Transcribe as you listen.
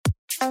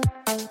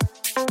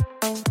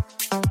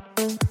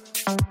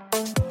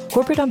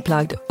Corporate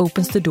Unplugged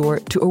opens the door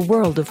to a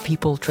world of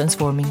people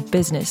transforming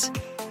business.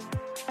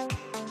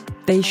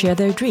 They share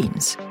their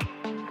dreams,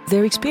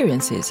 their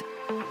experiences,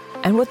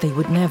 and what they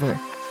would never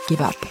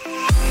give up.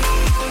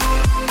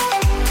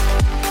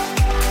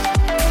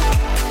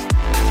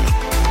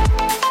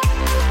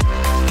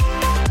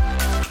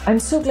 I'm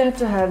so glad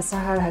to have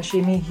Sahar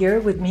Hashemi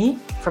here with me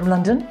from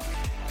London.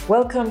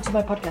 Welcome to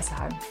my podcast,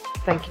 Sahar.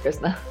 Thank you,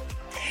 Krishna.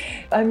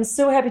 I'm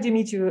so happy to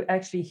meet you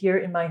actually here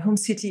in my home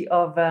city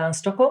of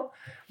Stockholm.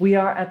 We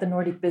are at the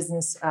Nordic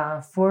Business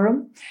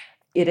Forum.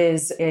 It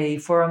is a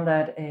forum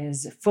that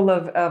is full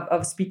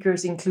of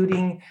speakers,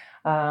 including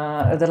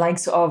the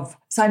likes of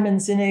Simon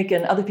Sinek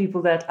and other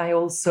people that I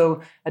also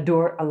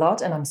adore a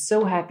lot. And I'm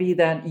so happy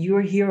that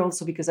you're here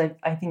also because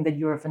I think that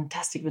you're a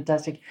fantastic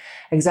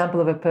example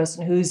of a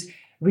person who's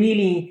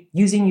really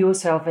using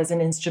yourself as an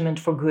instrument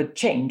for good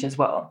change as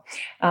well.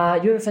 You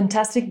have a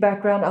fantastic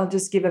background. I'll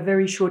just give a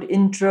very short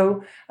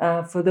intro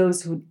for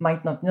those who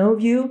might not know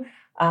you.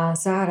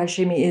 Sahar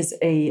Hashemi is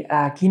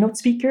a keynote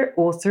speaker,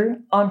 author,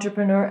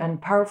 entrepreneur,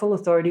 and powerful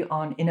authority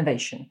on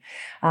innovation.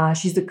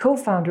 She's the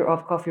co-founder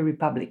of Coffee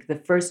Republic, the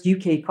first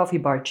UK coffee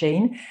bar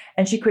chain,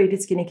 and she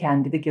created Skinny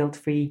Candy, the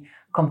guilt-free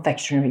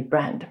confectionery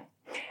brand.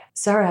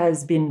 Sahar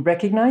has been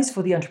recognized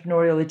for the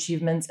entrepreneurial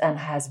achievements and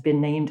has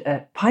been named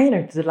a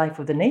pioneer to the life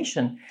of the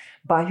nation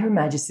by Her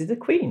Majesty the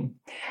Queen,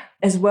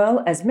 as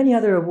well as many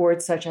other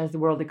awards such as the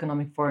World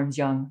Economic Forum's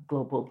Young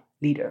Global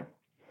Leader.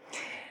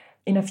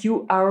 In a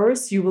few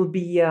hours, you will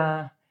be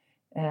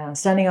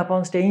standing up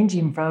on stage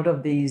in front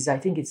of these, I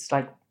think it's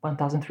like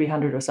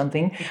 1,300 or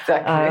something,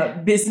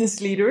 business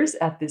leaders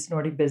at this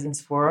Nordic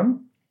Business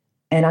Forum.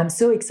 And I'm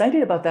so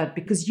excited about that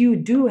because you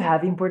do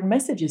have important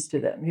messages to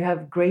them. You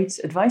have great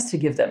advice to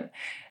give them.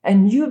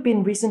 And you've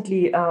been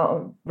recently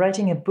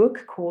writing a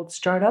book called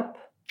Startup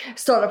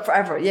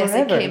Forever. Yes,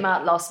 Forever. It came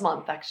out last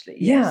month, actually.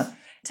 Yes. Yeah.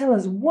 Tell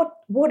us,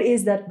 what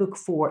is that book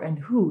for and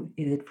who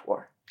is it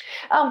for?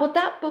 Well,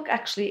 that book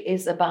actually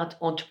is about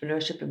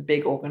entrepreneurship in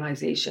big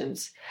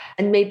organizations.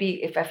 And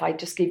maybe if I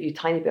just give you a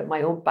tiny bit of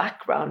my own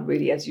background,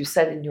 really, as you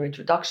said in your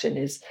introduction,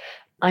 is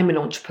I'm an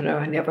entrepreneur.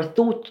 I never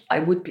thought I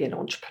would be an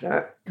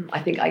entrepreneur. I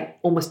think I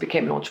almost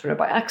became an entrepreneur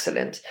by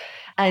accident.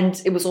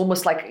 And it was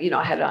almost like,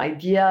 I had an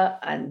idea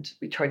and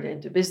we turned it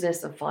into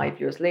business. And 5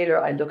 years later,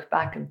 I looked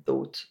back and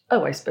thought,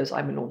 oh, I suppose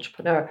I'm an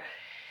entrepreneur.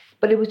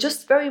 But it was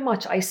just very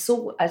much, I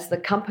saw as the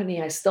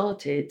company I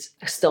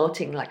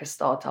starting like a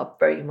startup,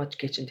 very much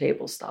kitchen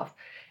table stuff.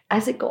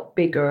 As it got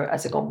bigger,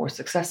 as it got more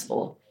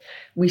successful,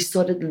 we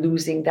started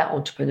losing that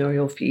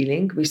entrepreneurial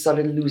feeling. We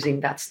started losing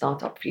that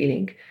startup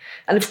feeling.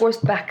 And of course,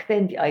 back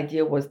then, the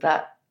idea was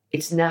that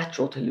it's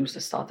natural to lose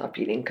the startup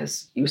feeling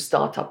because you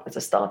start up as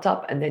a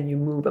startup and then you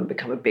move and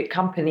become a big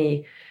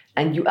company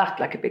and you act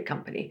like a big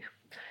company.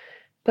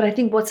 But I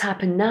think what's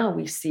happened now,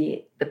 we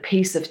see the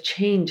pace of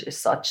change is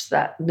such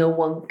that no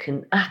one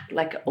can act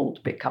like an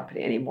old big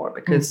company anymore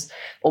because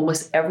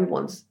almost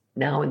everyone's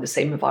now in the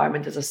same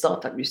environment as a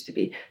startup used to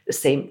be, the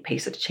same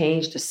pace of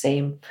change, the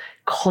same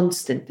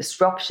constant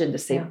disruption, the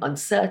same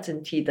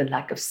uncertainty, the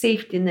lack of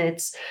safety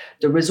nets,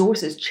 the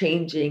resources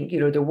changing,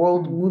 the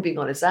world moving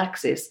on its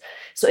axis.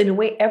 So in a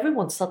way,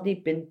 everyone's suddenly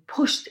been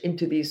pushed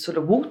into these sort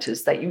of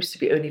waters that used to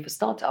be only for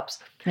startups.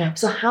 Yeah.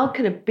 So how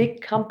can a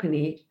big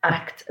company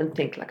act and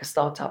think like a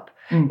startup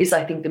is,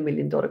 I think, the $1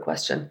 million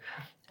question.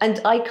 And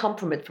I come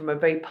from it from a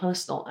very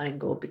personal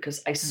angle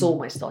because I saw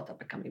my startup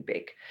becoming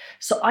big.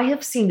 So I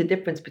have seen the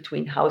difference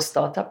between how a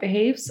startup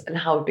behaves and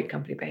how a big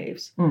company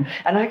behaves. And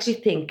I actually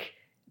think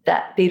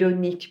that they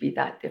don't need to be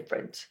that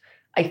different.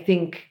 I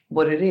think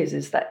what it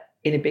is that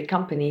in a big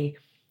company,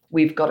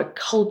 we've got a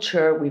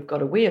culture, we've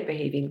got a way of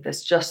behaving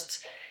that's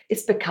just,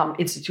 it's become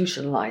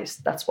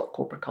institutionalized. That's what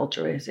corporate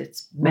culture is.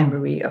 It's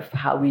memory of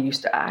how we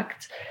used to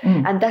act.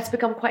 And that's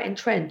become quite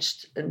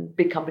entrenched, and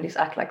big companies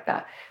act like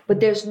that.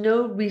 But there's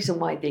no reason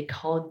why they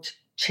can't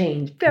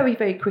change very,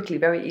 very quickly,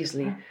 very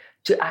easily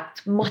to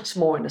act much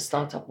more in a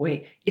startup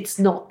way. It's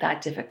not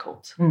that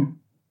difficult. And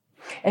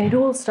it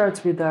all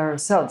starts with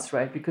ourselves,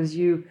 right? Because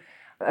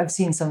I've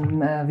seen some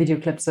video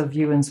clips of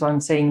you and so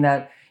on saying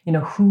that,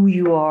 who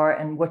you are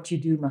and what you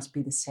do must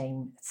be the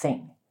same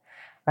thing,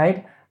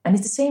 right? And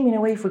it's the same in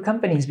a way for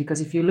companies, because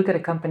if you look at a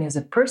company as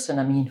a person,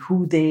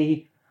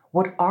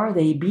 what are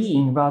they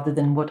being rather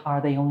than what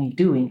are they only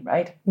doing,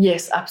 right?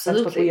 Yes,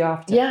 absolutely. That's what we are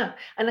after. Yeah.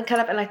 And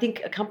I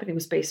think a company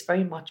was based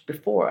very much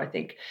before, I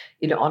think,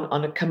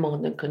 on a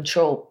command and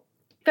control,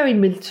 very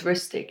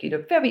militaristic,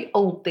 very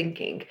old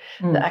thinking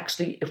that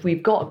actually, if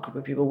we've got a group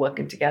of people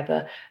working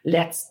together,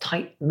 let's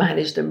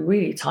manage them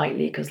really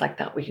tightly because like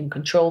that we can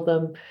control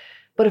them.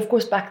 But of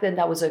course, back then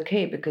that was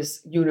okay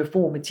because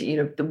uniformity,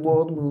 the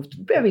world moved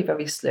very,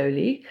 very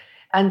slowly.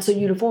 And so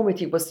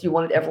uniformity was, you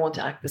wanted everyone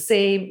to act the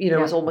same. It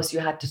was almost you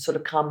had to sort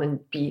of come and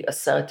be a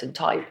certain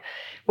type.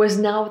 Whereas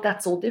now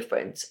that's all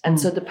different. And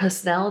so the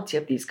personality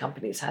of these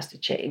companies has to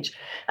change.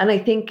 And I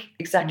think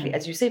exactly,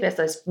 as you say,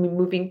 Vesta, is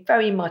moving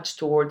very much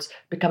towards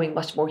becoming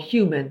much more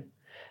human.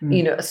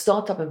 A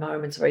startup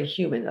environment is very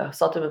human. A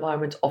startup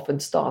environment often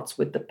starts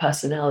with the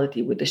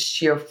personality, with the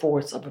sheer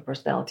force of a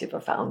personality of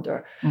a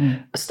founder.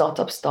 A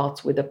startup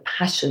starts with the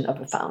passion of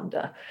a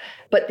founder.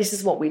 But this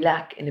is what we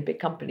lack in a big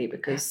company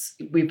because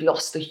we've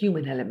lost the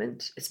human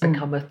element. It's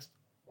become a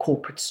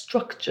corporate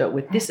structure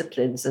with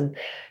disciplines, and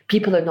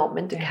people are not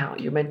meant to count.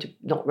 You're meant to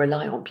not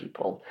rely on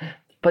people.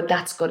 But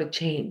that's got to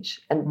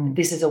change. And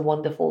this is a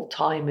wonderful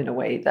time in a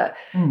way that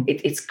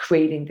it's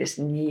creating this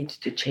need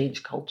to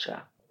change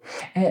culture.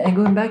 And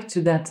going back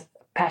to that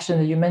passion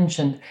that you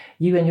mentioned,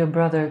 you and your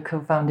brother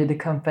co-founded a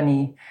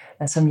company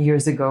some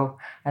years ago,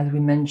 as we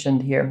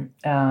mentioned here,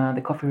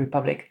 the Coffee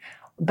Republic.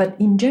 But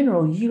in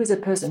general, you as a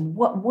person,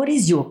 what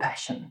is your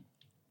passion?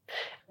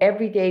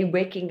 Every day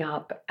waking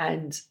up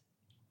and,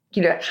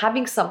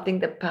 having something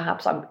that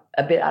perhaps I'm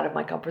a bit out of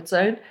my comfort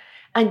zone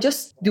and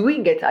just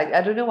doing it.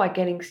 I don't know,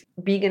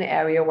 being in an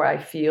area where I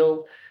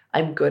feel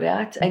I'm good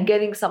at and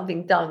getting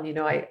something done.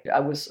 I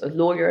was a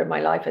lawyer in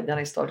my life, and then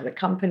I started a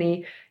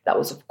company. That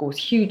was, of course,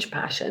 huge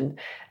passion.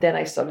 Then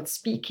I started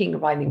speaking,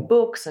 writing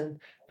books. And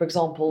for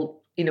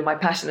example, my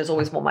passion is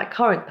always what my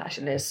current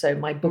passion is. So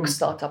my book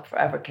Startup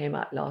Forever came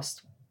out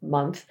last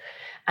month.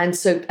 And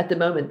so at the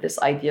moment, this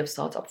idea of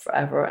Startup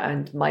Forever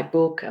and my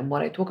book and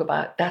what I talk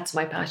about, that's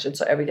my passion.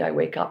 So every day I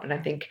wake up and I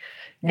think,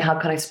 how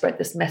can I spread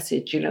this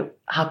message?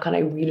 How can I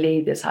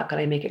relay this? How can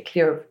I make it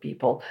clear for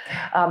people?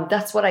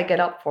 That's what I get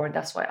up for. And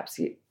that's what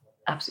I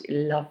absolutely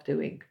love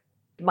doing.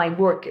 My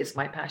work is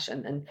my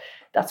passion. And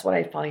that's what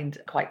I find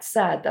quite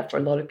sad, that for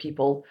a lot of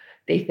people,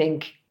 they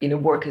think,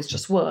 work is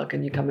just work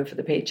and you come in for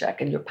the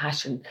paycheck, and your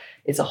passion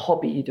is a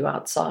hobby you do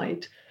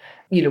outside.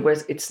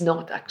 Whereas it's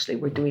not actually.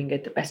 We're doing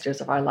it the best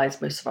years of our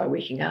lives, most of our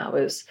waking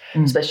hours,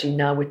 especially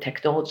now with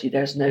technology.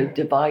 There's no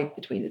divide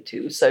between the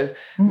two. So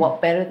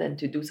what better than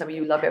to do something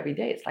you love every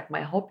day? It's like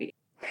my hobby.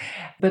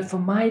 But for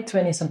my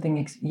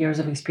 20-something years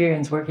of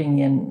experience working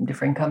in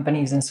different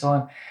companies and so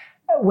on,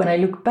 when I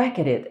look back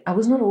at it, I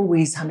was not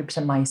always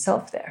 100%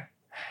 myself there.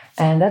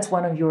 And that's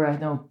one of your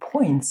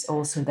points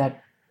also,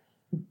 that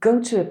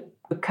go to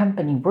a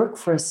company, work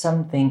for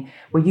something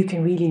where you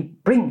can really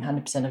bring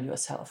 100% of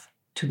yourself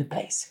to the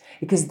place,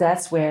 because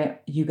that's where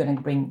you're going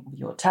to bring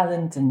your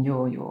talent and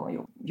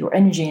your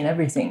energy and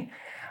everything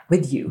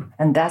with you,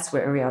 and that's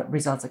where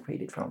results are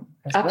created from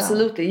as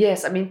Absolutely, well.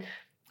 Yes.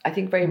 I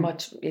think very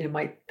much,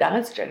 my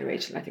dad's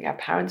generation, I think our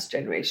parents'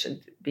 generation,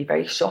 be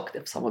very shocked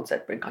if someone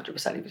said, bring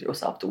 100% of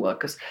yourself to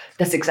work, because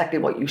that's exactly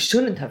what you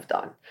shouldn't have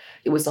done.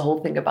 It was the whole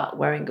thing about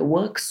wearing a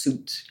work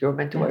suit. You were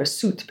meant to wear a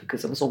suit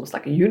because it was almost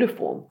like a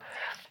uniform,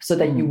 so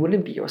that you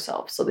wouldn't be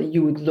yourself, so that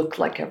you would look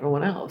like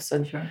everyone else.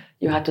 And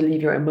you had to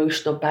leave your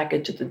emotional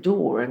baggage at the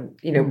door. And,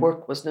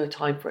 work was no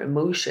time for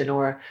emotion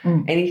or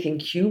anything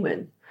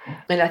human.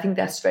 And I think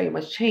that's very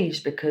much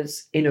changed,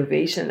 because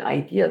innovation and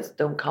ideas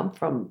don't come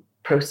from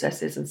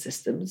processes and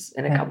systems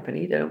in a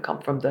company. They don't come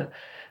from the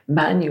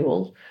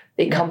manual.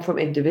 They come from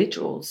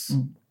individuals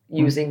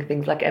using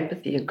things like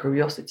empathy and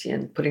curiosity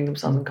and putting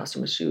themselves in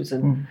customers' shoes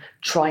and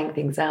trying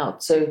things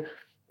out. So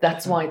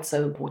that's why it's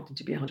so important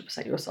to be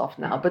 100% yourself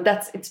now. But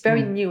it's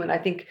very new, and I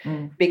think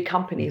big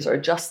companies are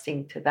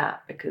adjusting to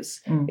that,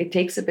 because it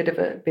takes a bit of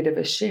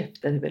a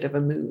shift and a bit of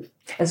a move.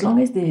 As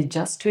long as they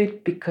adjust to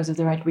it because of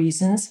the right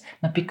reasons,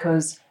 not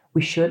because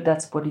we should.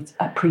 That's what it's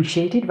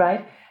appreciated,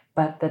 right?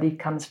 But that it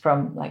comes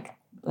from, like,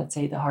 let's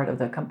say, the heart of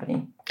the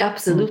company.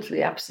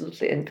 Absolutely,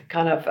 absolutely, and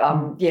kind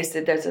of yes,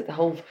 there's a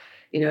whole,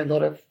 a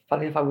lot of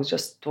funny. If I was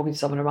just talking to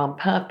someone around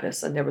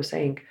purpose, and they were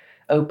saying,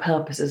 "Oh,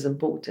 purpose is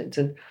important,"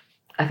 and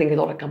I think a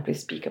lot of companies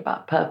speak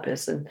about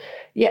purpose, and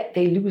yet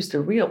they lose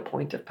the real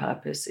point of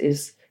purpose,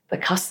 is the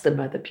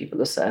customer that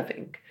people are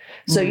serving.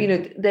 So,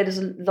 there is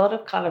a lot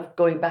of kind of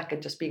going back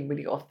and just being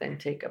really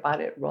authentic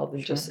about it, rather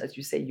than just, as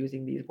you say,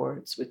 using these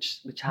words,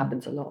 which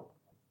happens a lot.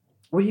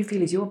 What do you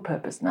feel is your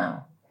purpose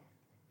now?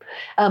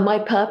 My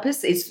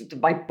purpose is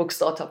my book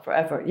Startup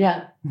Forever.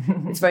 Yeah,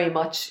 it's very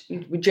much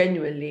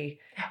genuinely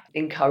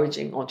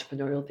encouraging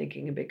entrepreneurial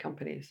thinking in big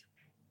companies.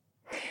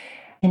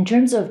 In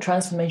terms of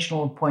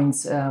transformational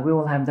points, we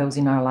will have those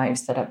in our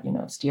lives that have,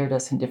 steered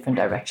us in different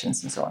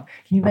directions and so on.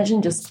 Can you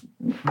imagine just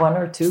one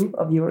or two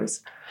of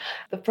yours?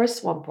 The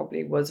first one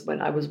probably was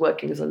when I was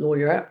working as a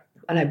lawyer,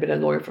 and I'd been a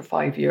lawyer for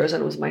 5 years,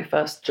 and it was my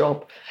first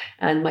job.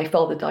 And my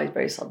father died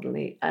very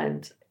suddenly,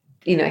 and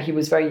he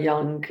was very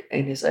young,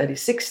 in his early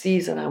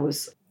 60s, and I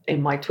was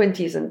in my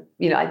 20s, and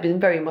I'd been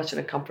very much in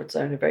a comfort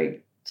zone, a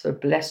very sort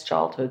of blessed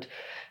childhood.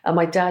 And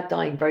my dad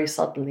dying very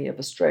suddenly of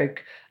a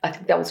stroke, I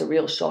think that was a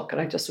real shock.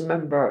 And I just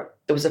remember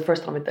it was the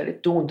first time that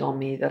it dawned on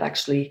me that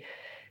actually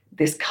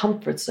this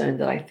comfort zone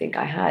that I think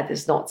I had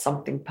is not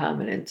something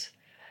permanent,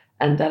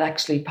 and that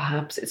actually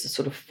perhaps it's a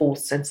sort of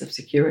false sense of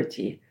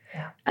security,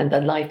 and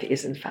that life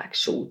is in fact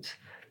short.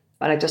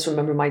 And I just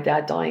remember my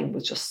dad dying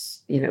was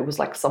just, it was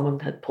like someone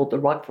had pulled the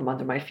rug from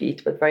under my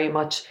feet, but very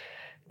much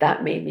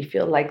that made me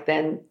feel like,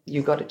 then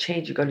you got to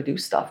change, you got to do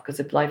stuff, because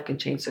if life can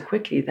change so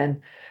quickly,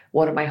 then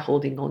what am I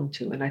holding on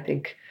to? And I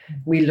think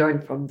we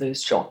learn from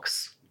those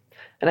shocks.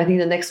 And I think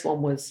the next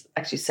one was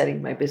actually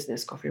setting my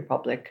business, Coffee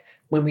Republic.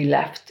 When we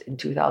left in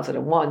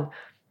 2001,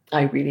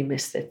 I really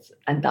missed it.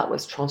 And that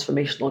was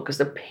transformational because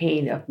the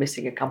pain of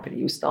missing a company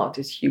you start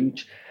is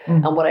huge.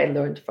 And what I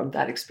learned from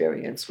that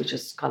experience, which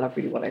is kind of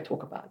really what I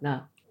talk about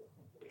now.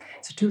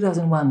 So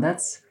 2001,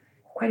 that's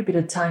quite a bit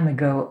of time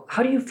ago.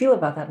 How do you feel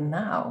about that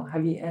now?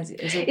 Have you? Is it?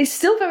 It's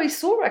still very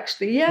sore,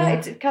 actually. Yeah, Yeah.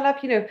 it's kind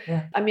of,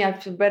 Yeah. I mean,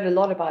 I've read a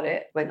lot about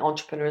it. When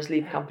entrepreneurs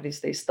leave companies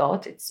they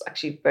start, it's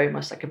actually very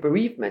much like a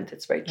bereavement.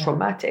 It's very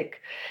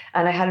traumatic.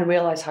 And I hadn't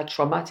realized how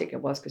traumatic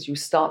it was because you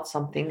start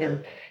something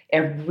and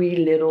every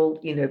little,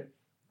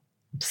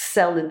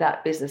 cell in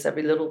that business,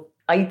 every little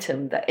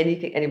item that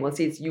anyone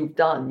sees you've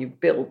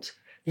built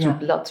through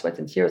blood, sweat,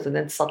 and tears, and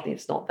then suddenly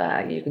it's not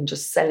there. You can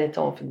just sell it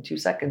off in 2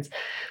 seconds.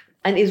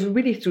 And it's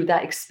really through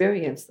that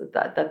experience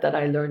that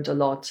I learned a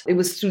lot. It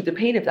was through the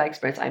pain of that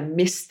experience. I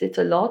missed it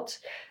a lot.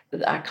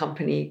 Our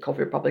company,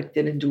 Coffee Republic,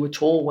 didn't do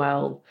at all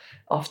well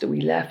after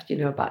we left.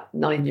 About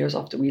 9 years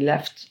after we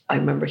left, I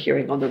remember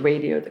hearing on the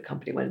radio the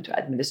company went into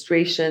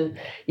administration.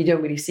 You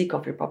don't really see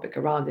Coffee Republic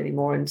around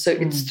anymore. And so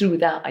it's through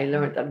that I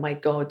learned that, my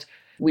God,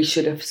 we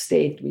should have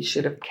stayed. We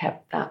should have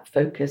kept that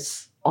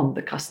focus on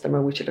the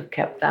customer. We should have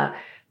kept that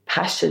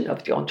passion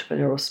of the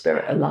entrepreneurial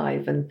spirit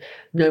alive. And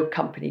no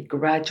company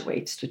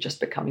graduates to just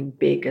becoming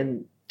big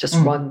and just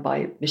run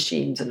by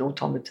machines and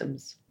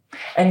automatons.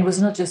 And it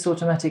was not just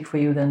automatic for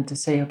you then to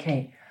say,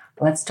 okay,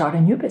 let's start a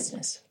new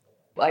business.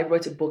 I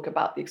wrote a book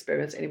about the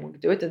experience. Anyone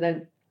could do it. And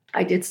then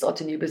I did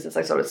start a new business.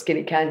 I started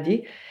Skinny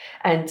Candy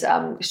and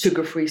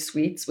sugar-free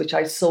sweets, which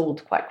I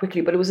sold quite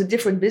quickly. But it was a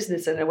different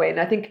business in a way. And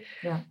I think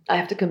I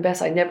have to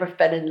confess, I never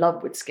fell in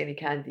love with Skinny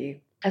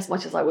Candy as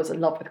much as I was in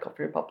love with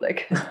Coffee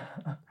Republic.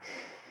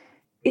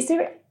 Is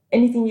there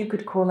anything you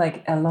could call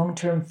like a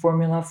long-term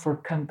formula for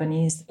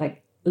companies?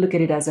 Like look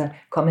at it as a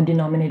common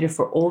denominator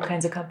for all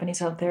kinds of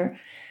companies out there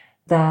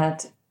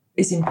that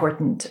is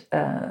important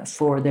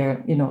for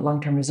their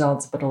long-term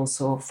results, but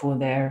also for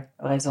their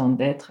raison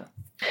d'être?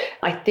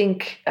 I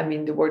think,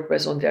 the word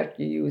raison d'être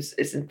you use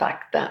is in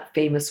fact that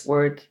famous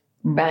word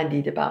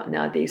bandied about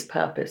nowadays,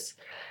 purpose.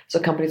 So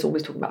companies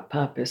always talk about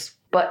purpose,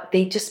 but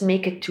they just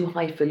make it too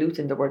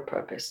highfalutin, the word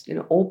purpose.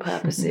 All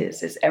purpose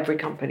is every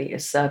company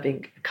is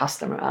serving a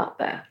customer out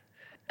there.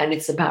 And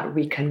it's about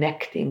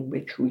reconnecting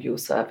with who you're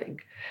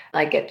serving.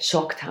 I get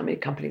shocked how many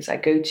companies I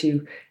go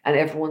to and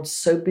everyone's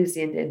so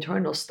busy in the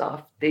internal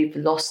stuff, they've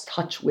lost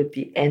touch with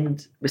the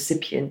end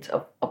recipient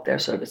of their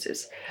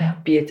services,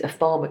 be it a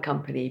pharma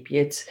company, be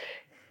it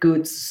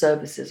goods,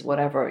 services,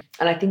 whatever.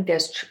 And I think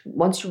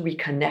once you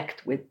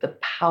reconnect with the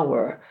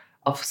power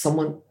of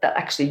someone that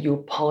actually you're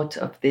part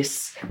of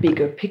this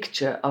bigger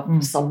picture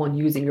of someone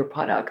using your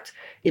product,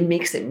 it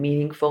makes it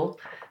meaningful.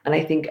 And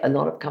I think a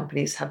lot of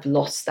companies have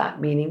lost that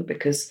meaning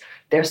because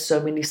there's so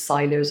many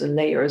silos and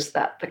layers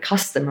that the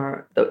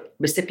customer, the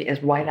recipient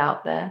is right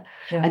out there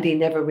and they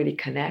never really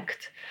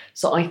connect.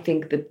 So I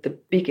think that the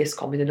biggest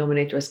common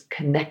denominator is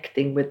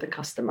connecting with the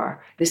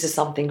customer. This is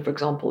something, for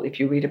example, if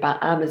you read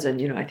about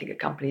Amazon, I think a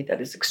company that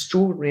is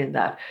extraordinary in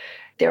that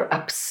they're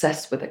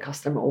obsessed with the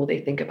customer. All they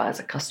think about is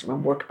a customer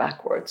and work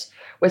backwards.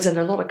 Whereas in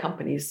a lot of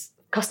companies,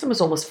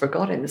 customers almost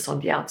forgotten this on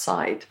the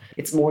outside.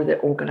 It's more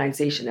the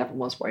organization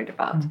everyone's worried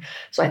about.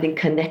 So I think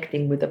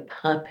connecting with the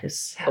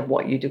purpose of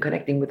what you do,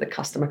 connecting with the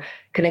customer,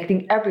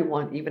 connecting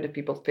everyone, even if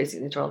people facing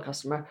an internal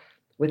customer,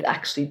 with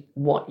actually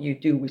what you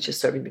do, which is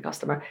serving the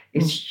customer,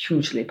 is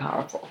hugely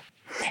powerful.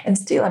 And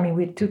still,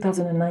 we're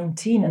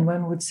 2019, and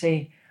one would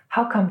say,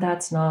 how come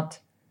that's not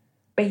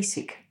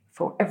basic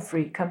for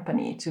every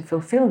company to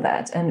fulfill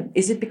that? And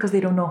is it because they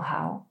don't know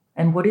how?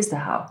 And what is the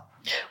how?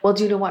 Well,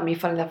 do you know what?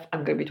 Funny enough,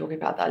 I'm going to be talking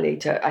about that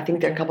later. I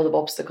think there are a couple of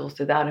obstacles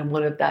to that. And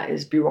one of that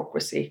is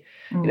bureaucracy.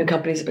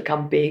 Companies have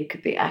become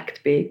big, they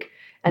act big,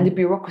 and the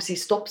bureaucracy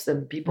stops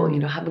them. People,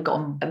 haven't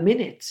got a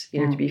minute,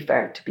 to be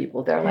fair to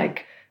people. They're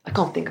like, I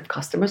can't think of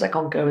customers. I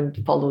can't go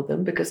and follow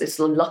them because it's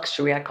a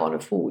luxury I can't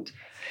afford.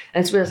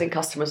 And it's realizing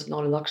customers are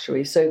not a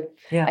luxury. So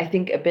I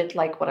think a bit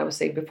like what I was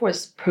saying before,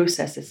 is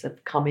processes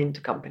have come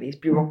into companies.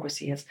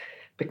 Bureaucracy has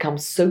become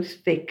so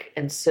thick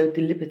and so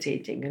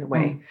debilitating in a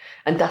way.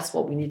 And that's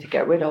what we need to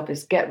get rid of,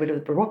 is get rid of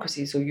the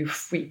bureaucracy so you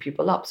free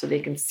people up so they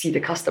can see the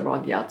customer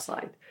on the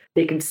outside.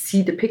 They can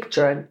see the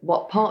picture and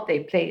what part they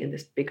play in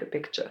this bigger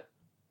picture.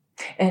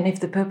 And if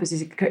the purpose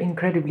is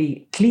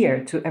incredibly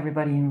clear to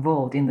everybody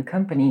involved in the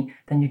company,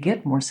 then you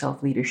get more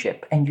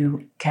self-leadership and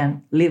you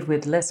can live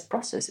with less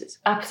processes.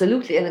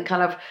 Absolutely. And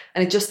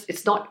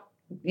it's not,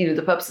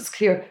 the purpose is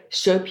clear.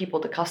 Show people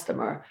the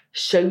customer,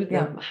 show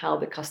them how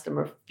the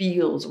customer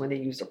feels when they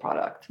use the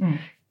product.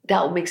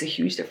 That makes a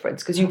huge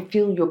difference because you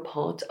feel you're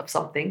part of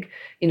something.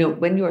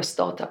 When you're a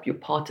startup, you're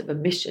part of a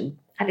mission,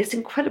 and it's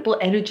incredible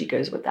energy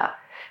goes with that.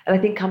 And I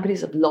think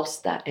companies have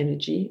lost that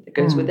energy that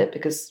goes with it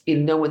because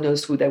no one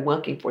knows who they're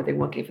working for. They're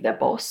working for their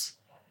boss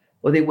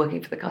or they're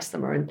working for the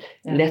customer. And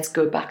let's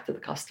go back to the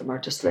customer.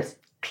 Just let's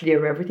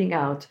clear everything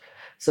out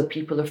so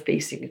people are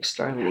facing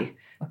externally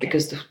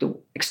because the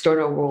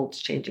external world's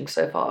changing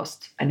so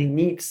fast and it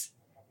needs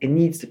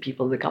the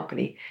people in the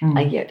company.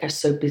 And yet they're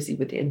so busy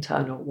with the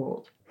internal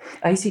world.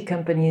 I see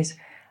companies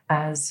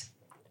as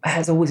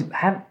has always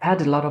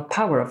had a lot of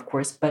power, of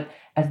course, but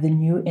as the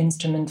new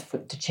instrument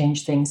to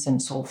change things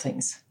and solve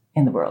things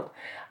in the world.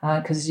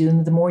 Because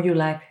the more you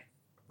lack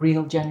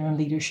real, genuine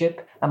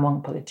leadership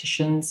among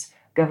politicians,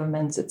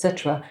 governments,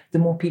 etc., the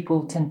more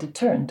people tend to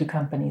turn to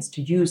companies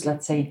to use,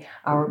 let's say,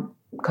 our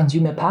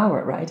consumer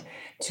power, right,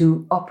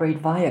 to operate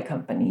via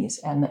companies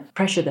and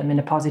pressure them in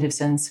a positive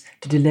sense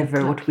to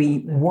deliver what we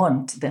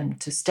want them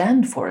to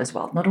stand for as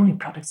well. Not only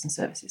products and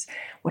services.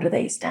 What are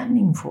they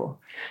standing for?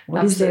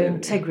 What is their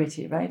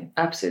integrity, right?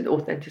 Absolute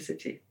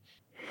authenticity.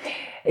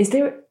 Is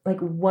there like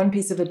one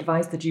piece of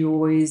advice that you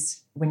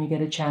always, when you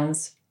get a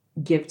chance,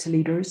 give to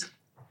leaders?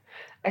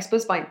 I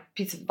suppose my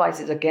piece of advice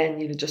is,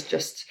 again,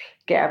 just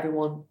get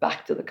everyone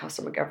back to the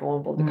customer, get everyone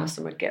involved in the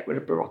customer, get rid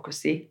of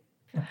bureaucracy,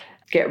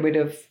 get rid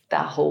of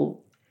that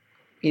whole,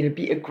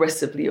 be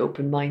aggressively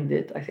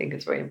open-minded. I think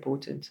is very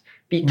important.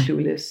 Be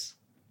clueless,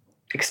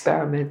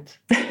 experiment.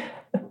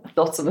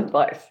 Lots of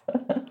advice.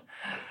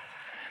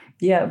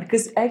 Yeah,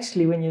 because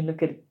actually when you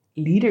look at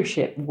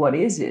leadership, what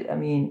is it? I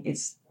mean,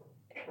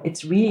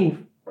 it's really,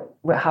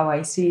 how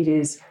I see it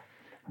is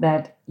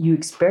that you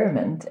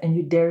experiment and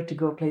you dare to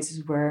go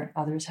places where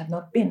others have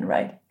not been,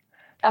 right?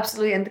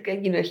 Absolutely.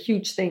 And, a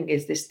huge thing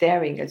is this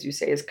daring, as you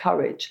say, is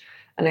courage.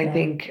 And I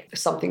think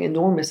something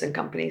enormous in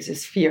companies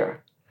is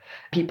fear.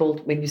 People,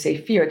 when you say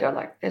fear, they're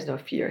like, there's no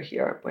fear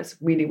here. But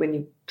really, when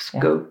you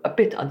go a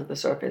bit under the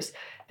surface,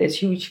 there's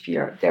huge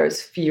fear.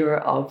 There's fear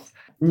of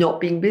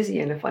not being busy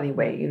in a funny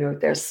way.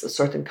 There's a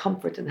certain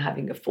comfort in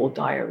having a full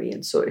diary.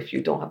 And so if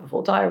you don't have a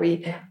full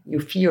diary,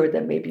 you fear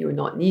that maybe you're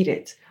not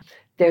needed.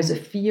 There's a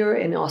fear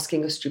in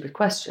asking a stupid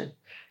question.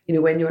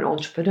 When you're an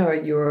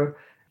entrepreneur,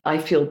 I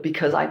feel,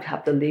 because I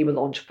have the label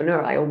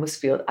entrepreneur, I almost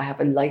feel I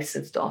have a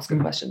license to ask a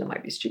question that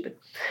might be stupid.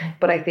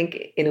 But I think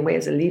in a way,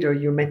 as a leader,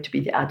 you're meant to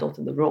be the adult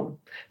in the room.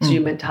 So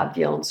you're meant to have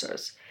the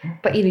answers.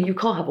 But, you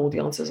can't have all the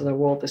answers in the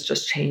world that's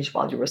just changed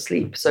while you're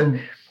asleep. So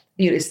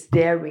it's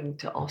daring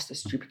to ask the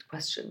stupid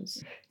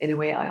questions. In a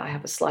way, I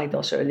have a slide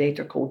I'll show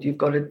later called "You've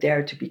got to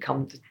dare to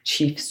become the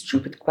chief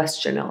stupid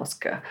question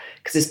asker,"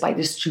 because it's by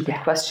the stupid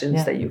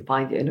questions that you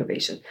find the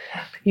innovation.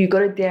 You've got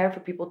to dare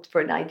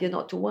for an idea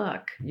not to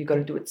work. You've got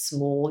to do it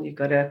small. You've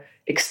got to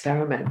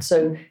experiment.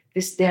 So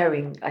this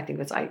daring, I think,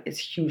 is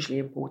hugely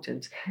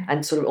important,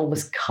 and sort of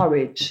almost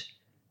courage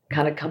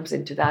kind of comes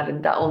into that,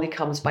 and that only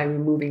comes by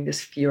removing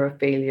this fear of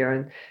failure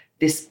and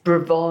this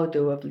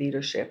bravado of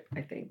leadership,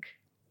 I think.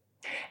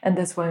 And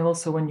that's why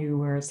also when you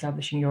were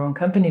establishing your own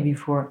company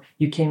before,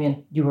 you came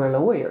in, you were a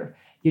lawyer.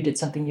 You did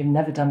something you've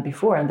never done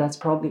before. And that's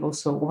probably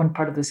also one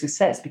part of the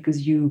success,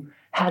 because you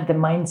had the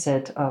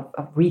mindset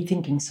of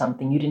rethinking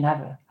something. You didn't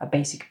have a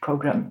basic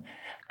program.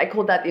 I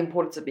call that the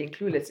importance of being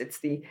clueless. It's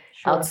the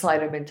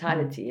outsider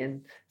mentality.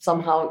 And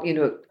somehow,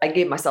 I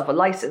gave myself a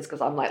license because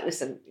I'm like,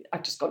 listen,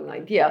 I've just got an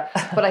idea.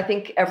 But I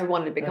think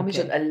everyone in a big company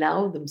should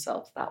allow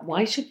themselves that.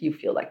 Why should you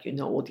feel like you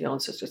know all the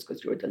answers just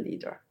because you're the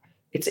leader?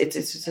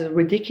 It's a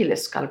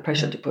ridiculous kind of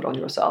pressure to put on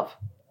yourself.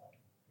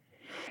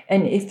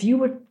 And if you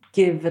would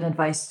give an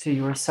advice to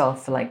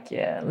yourself, like,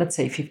 let's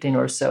say 15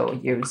 or so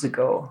years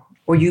ago,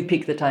 or you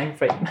pick the time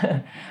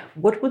frame,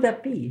 what would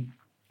that be?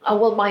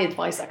 Well, my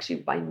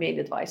main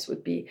advice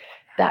would be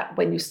that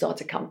when you start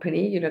a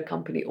company, a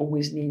company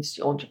always needs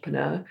the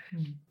entrepreneur.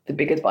 The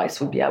big advice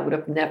would be I would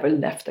have never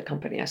left the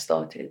company I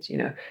started.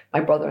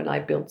 My brother and I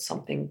built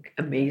something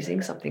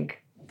amazing, something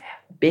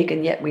big,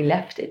 and yet we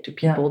left it to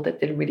people that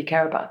didn't really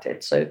care about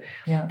it. So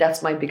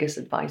that's my biggest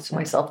advice to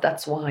myself.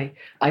 That's why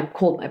I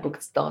called my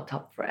book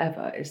Startup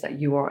Forever, is that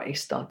you are a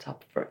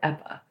startup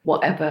forever.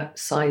 Whatever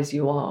size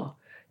you are,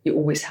 you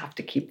always have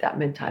to keep that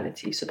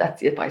mentality. So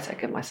that's the advice I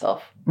give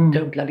myself.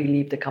 Don't bloody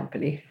leave the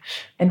company.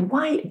 And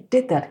why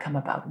did that come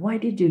about? Why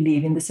did you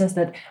leave? In the sense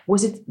that,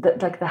 was it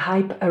like the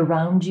hype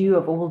around you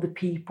of all the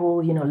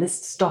people,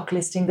 stock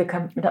listing the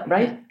company,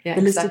 right? Yeah,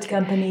 the listed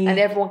company. And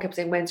everyone kept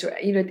saying, when's your,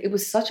 it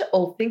was such an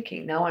old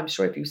thinking. Now I'm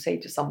sure if you say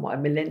to someone,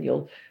 a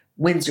millennial,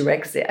 when's your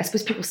exit? I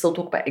suppose people still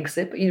talk about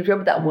exit, but you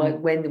remember that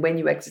word, when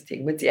you're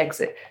exiting, when's the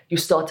exit? You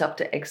start up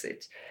to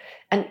exit.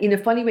 And in a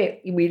funny way,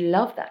 we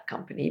love that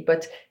company,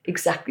 but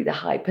exactly the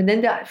hype. And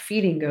then that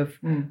feeling of,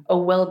 oh,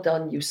 well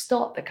done, you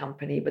start the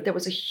company. But there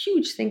was a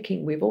huge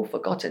thinking we've all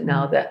forgotten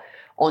now that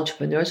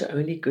entrepreneurs are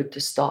only good to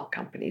start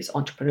companies.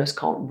 Entrepreneurs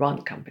can't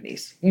run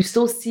companies. You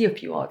still see a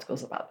few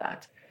articles about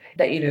that,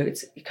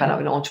 it's kind of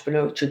an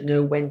entrepreneur should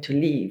know when to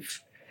leave.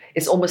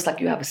 It's almost like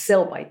you have a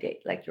sell-by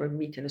date, like you're a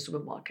meat in a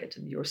supermarket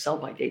and your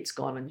sell-by date's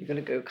gone and you're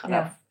going to go kind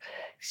of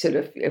sort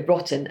of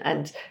rotten.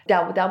 And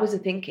that was the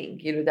thinking,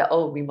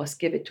 that, we must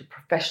give it to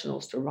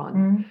professionals to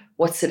run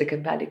what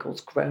Silicon Valley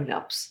calls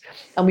grown-ups.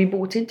 And we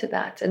bought into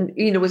that. And,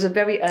 it was a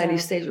very early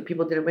stage where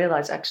people didn't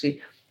realize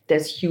actually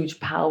there's huge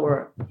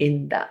power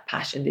in that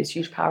passion. There's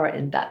huge power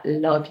in that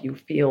love you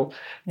feel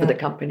for the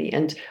company.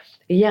 And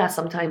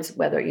sometimes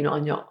whether, a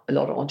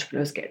lot of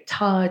entrepreneurs get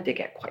tired, they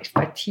get quite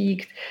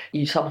fatigued,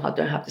 you somehow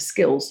don't have the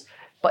skills,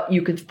 but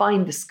you can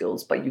find the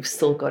skills, but you've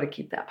still got to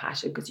keep that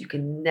passion because you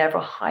can never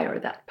hire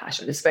that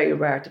passion. It's very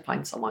rare to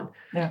find someone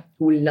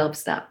who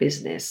loves that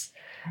business.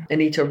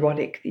 Anita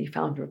Roddick, the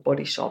founder of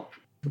Body Shop,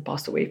 who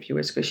passed away a few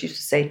years ago, she used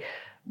to say,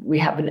 we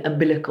have an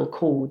umbilical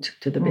cord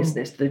to the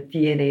business, the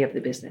DNA of the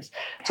business.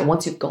 So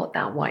once you've got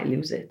that, why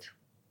lose it?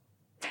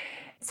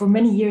 For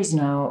many years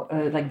now,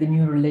 like the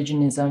new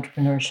religion is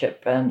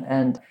entrepreneurship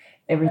and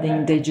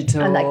everything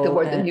digital. I like the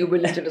word, the new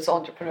religion is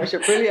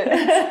entrepreneurship. Brilliant.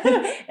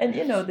 And,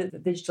 the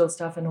digital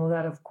stuff and all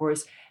that, of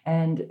course.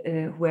 And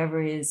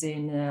whoever is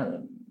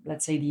in,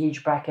 let's say, the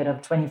age bracket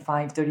of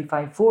 25,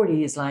 35,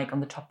 40 is like on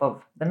the top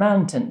of the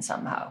mountain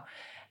somehow.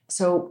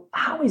 So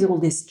how is all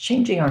this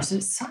changing our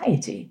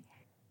society?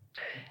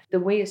 The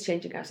way it's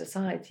changing our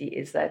society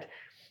is that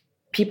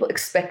people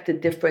expect a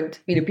different,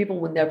 people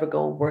will never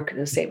go and work in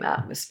the same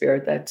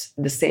atmosphere, that's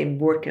the same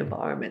work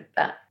environment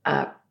that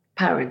our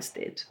parents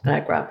did, and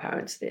our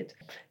grandparents did.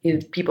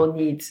 People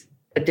need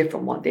a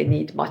different one. They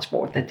need much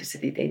more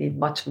authenticity. They need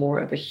much more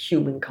of a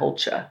human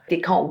culture. They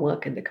can't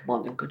work in the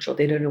command and control.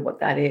 They don't know what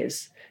that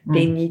is.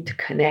 They need to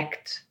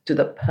connect to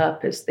the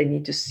purpose. They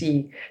need to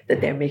see that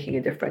they're making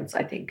a difference,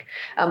 I think.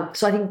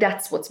 So I think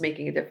that's what's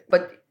making a difference.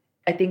 But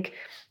I think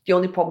the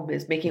only problem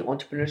is making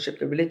entrepreneurship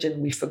the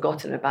religion. We've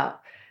forgotten about,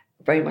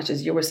 very much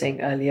as you were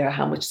saying earlier,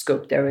 how much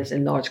scope there is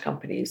in large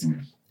companies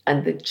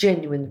and the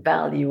genuine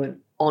value and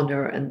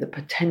honor and the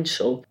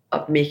potential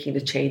of making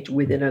the change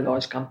within a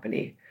large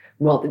company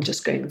rather than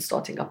just going and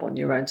starting up on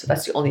your own. So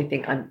that's the only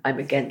thing I'm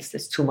against.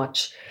 There's too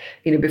much,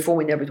 before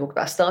we never talked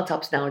about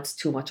startups, now it's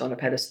too much on a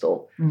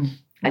pedestal.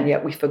 And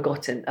yet we've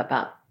forgotten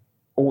about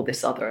all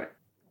this other.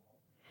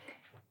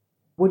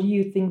 What do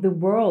you think the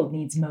world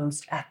needs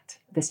most at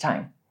this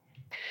time?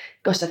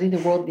 Gosh, I think the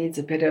world needs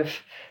a bit of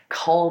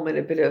calm and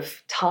a bit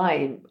of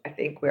time. I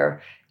think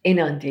we're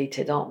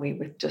inundated, aren't we,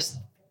 with just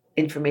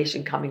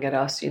information coming at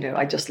us.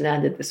 I just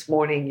landed this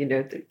morning,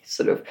 the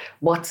sort of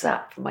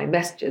WhatsApp, from my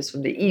messages,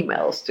 from the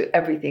emails to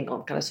everything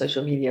on kind of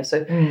social media.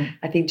 So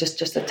I think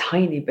just a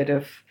tiny bit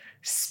of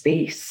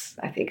space.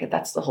 I think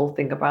that's the whole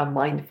thing about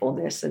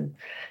mindfulness and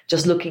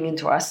just looking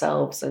into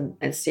ourselves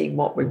and seeing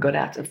what we're good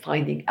at and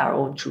finding our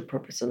own true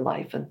purpose in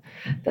life. And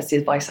that's the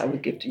advice I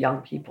would give to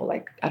young people.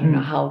 Like, I don't know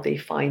how they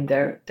find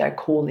their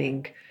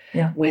calling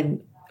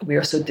when we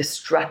are so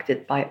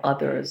distracted by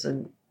others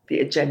and the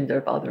agenda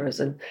of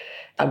others. And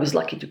I was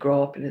lucky to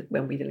grow up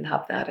when we didn't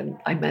have that, and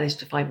I managed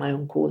to find my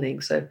own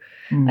calling. So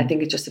I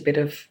think it's just a bit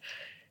of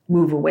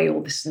move away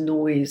all this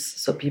noise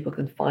so people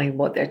can find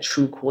what their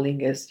true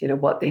calling is,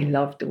 what they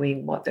love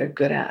doing, what they're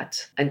good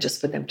at, and just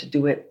for them to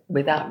do it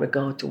without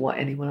regard to what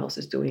anyone else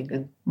is doing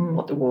and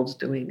what the world's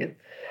doing. And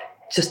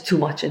just too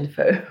much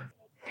info.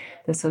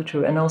 That's so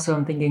true. And also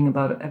I'm thinking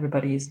about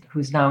everybody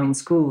who's now in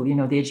school,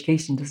 the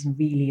education doesn't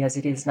really, as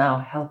it is now,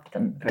 help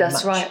them very much.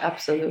 That's right,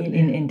 absolutely.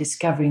 In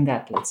discovering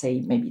that, let's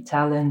say, maybe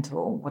talent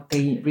or what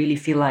they really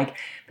feel like,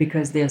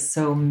 because they're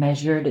so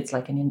measured. It's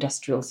like an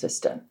industrial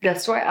system.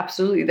 That's right,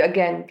 absolutely.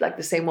 Again, like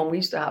the same one we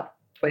used to have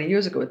 20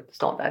 years ago.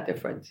 It's not that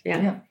different.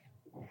 Yeah.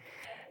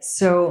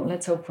 So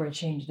let's hope for a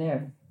change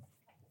there.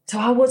 So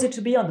how was it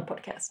to be on the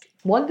podcast?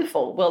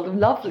 Wonderful. Well,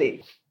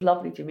 lovely.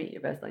 Lovely to meet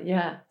you, Vesna.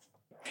 Yeah.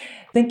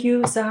 Thank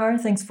you, Sahar.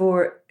 Thanks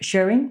for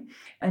sharing.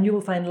 And you will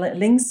find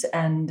links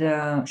and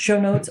show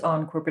notes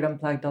on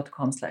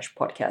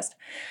corporateunplugged.com/podcast.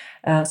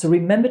 So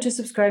remember to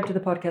subscribe to the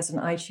podcast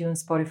on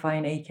iTunes, Spotify,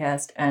 and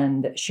Acast,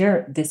 and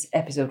share this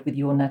episode with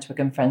your network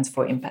and friends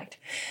for impact.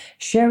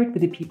 Share it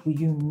with the people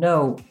you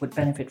know would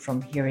benefit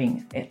from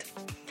hearing it.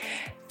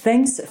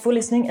 Thanks for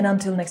listening, and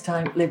until next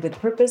time, live with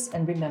purpose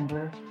and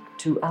remember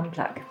to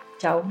unplug.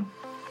 Ciao.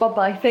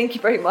 Bye-bye. Thank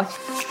you very much.